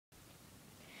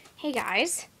Hey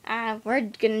guys, we're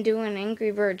gonna do an Angry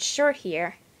Birds short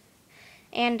here,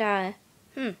 and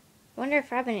wonder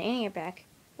if Robin and Annie are back.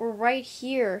 We're right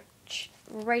here,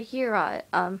 right here,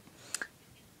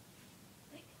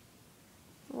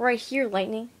 right here,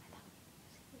 Lightning.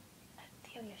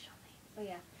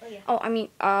 Oh, I mean,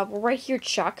 we're right here,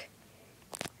 Chuck.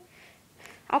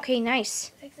 Okay,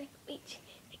 nice.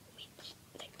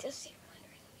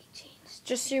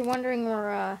 Just so you're wondering,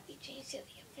 we're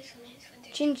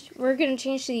gonna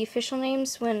change to the official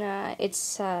names when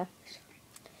it's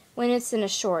in a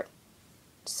short.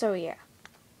 So yeah.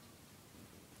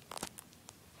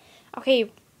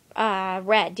 Okay,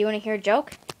 Red, do you want to hear a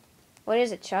joke? What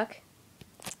is it, Chuck?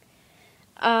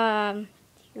 What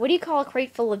do you call a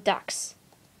crate full of ducks?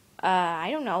 I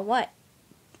don't know, what?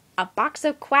 A box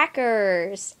of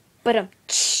quackers. But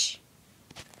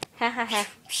ha ha ha.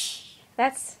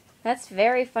 That's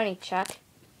very funny, Chuck.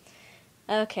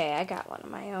 Okay, I got one of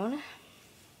my own.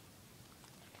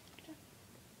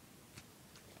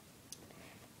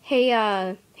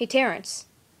 Hey Terrence.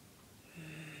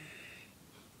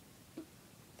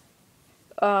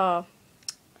 What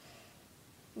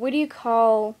do you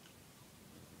call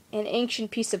an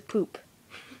ancient piece of poop?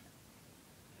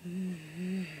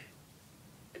 An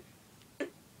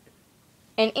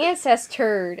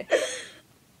ancestor.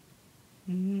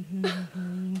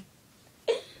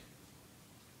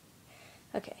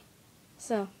 Okay,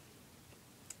 so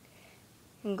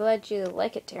I'm glad you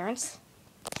like it, Terrence.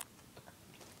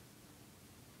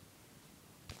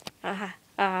 What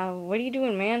are you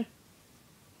doing, man?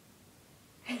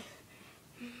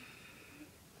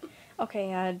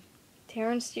 Okay,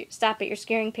 Terrence, stop it. You're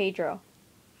scaring Pedro.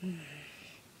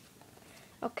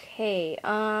 Okay,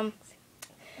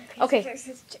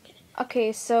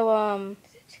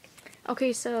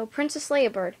 Okay, so Princess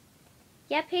Leia Bird.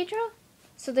 Yeah, Pedro?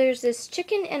 So there's this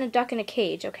chicken and a duck in a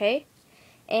cage, okay?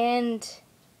 And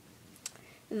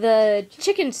the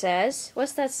chicken says,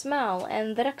 "What's that smell?"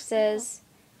 And the duck says,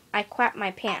 "I quack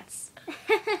my pants."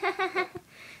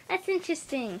 That's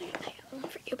interesting. One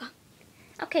for you, Mom.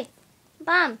 Okay,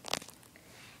 Mom.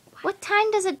 What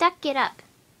time does a duck get up?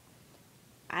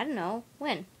 I don't know.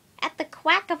 When? At the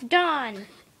quack of dawn.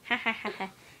 Ha ha ha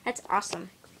ha. That's awesome.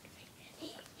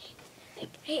 Hey,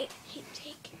 Jake. Hey,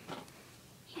 Jake.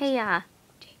 Hey,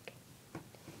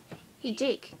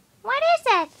 Jake. What is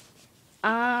it?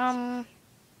 I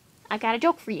got a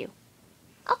joke for you.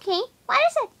 Okay, what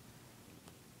is it?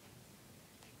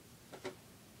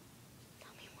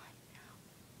 Tell me what now.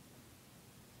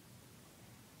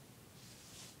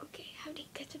 Okay, how do you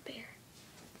catch a bear?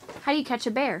 How do you catch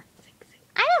a bear?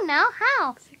 I don't know.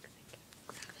 How?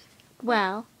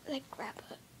 Well. Like grab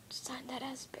a sign that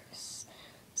has bears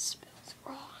spells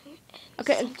wrong.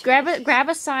 Okay, grab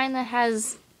a sign that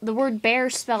has the word bear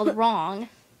spelled wrong.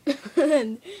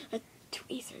 And a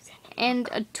tweezers and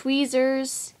a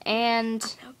tweezers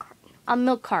and a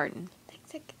milk carton.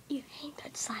 You hang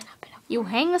that sign up in a forest. You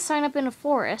hang the sign up in a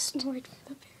forest.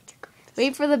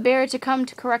 Wait for the bear to come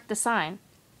to correct the sign.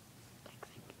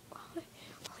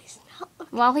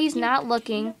 While he's not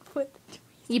looking,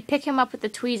 you pick him up with the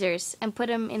tweezers and put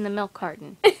him in the milk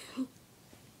carton. Okay,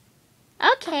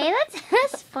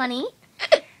 that's funny.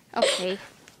 Okay.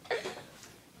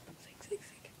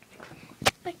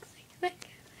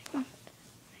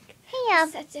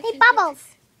 Hey,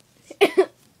 Bubbles.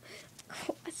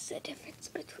 What's the difference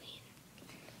between?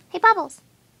 Hey, Bubbles.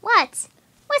 What's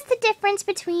the difference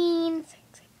between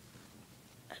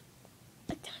a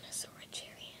dinosaur, a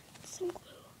cherry, and some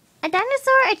glue? A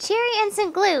dinosaur, a cherry, and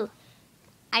some glue.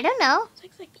 I don't know.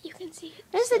 You can see.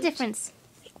 What is the difference?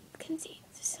 You can see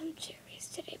some cherries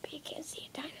today, but you can't see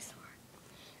a dinosaur.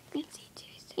 You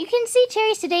can see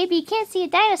cherries today, but you can't see a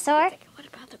dinosaur. What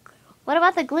about the glue? What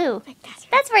about the glue?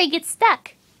 That's where you get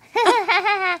stuck.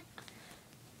 Hey,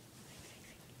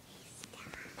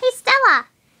 Stella.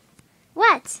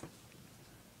 What?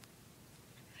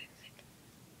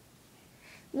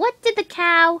 What did the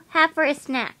cow have for a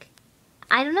snack?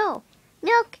 I don't know.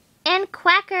 Milk and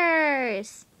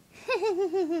quackers.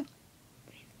 And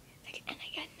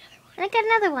I got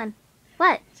another one.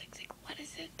 What? What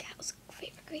is the cow's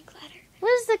favorite Greek letter?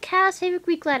 What is the cow's favorite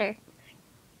Greek letter?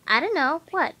 I don't know.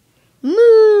 What?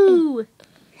 Moo!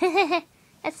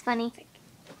 That's funny.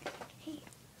 Hey,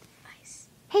 ice.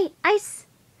 Hey, ice.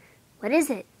 What is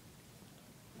it?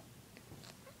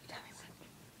 Tell me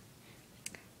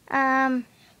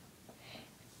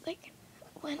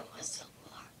when was the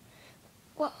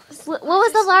What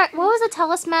was the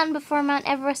tallest mountain before Mount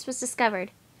Everest was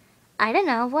discovered? I don't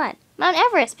know. What? Mount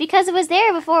Everest, because it was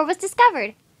there before it was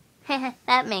discovered.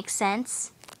 That makes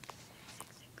sense.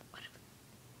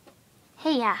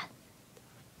 Hey,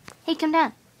 Hey, come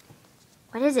down.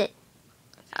 What is it?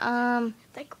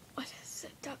 Like, what is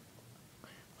a duck?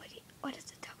 What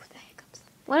does a duck with the hiccups?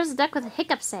 What does a duck with a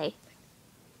hiccup say?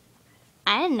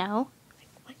 I don't know.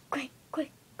 Like, quick.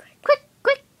 Quick.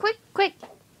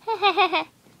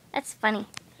 That's funny.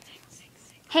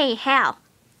 Hey, Hal.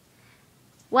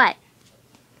 What?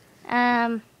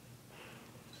 How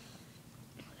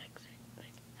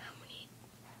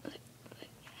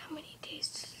many days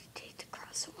does it take to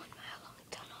cross a 1 mile long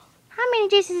tunnel? How many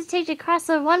days does it take to cross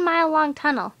a 1 mile long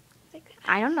tunnel?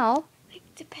 I don't know.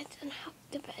 Depends on how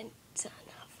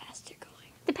fast you're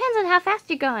going. Depends on how fast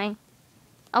you're going.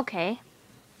 Okay.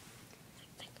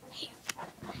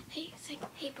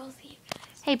 Hey, both of you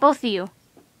guys. Hey, both of you.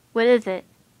 What is it?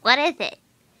 What is it?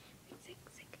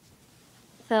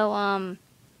 So,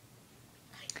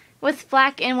 what's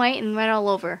black and white and red all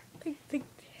over? There's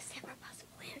several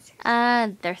possible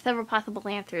answers. There's several possible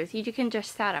answers. You can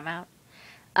just shout them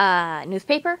out.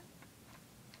 Newspaper?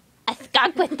 A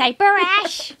skunk with diaper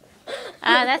rash?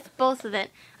 That's both of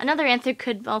it. Another answer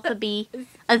could also be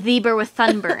a zebra with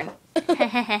sunburn.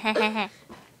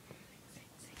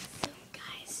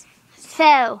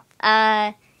 So,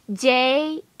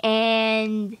 Jay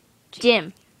and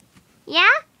Jim. Yeah?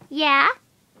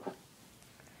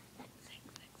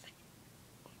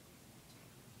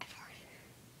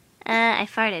 I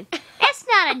farted. That's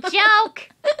not a joke!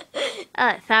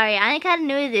 Sorry, I'm kind of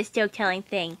new to this joke telling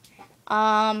thing.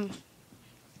 How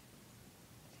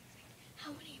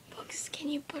many books can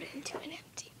you put into an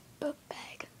empty book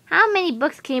bag? How many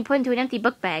books can you put into an empty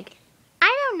book bag?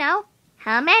 I don't know.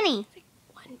 How many?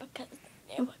 One, because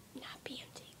it would not be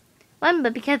empty. One,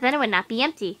 but because then it would not be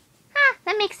empty.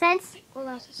 That makes sense. We'll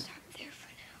also stop there for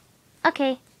now.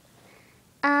 Okay.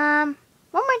 One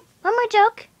more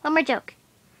joke.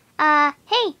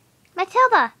 Hey,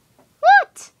 Matilda.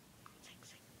 What?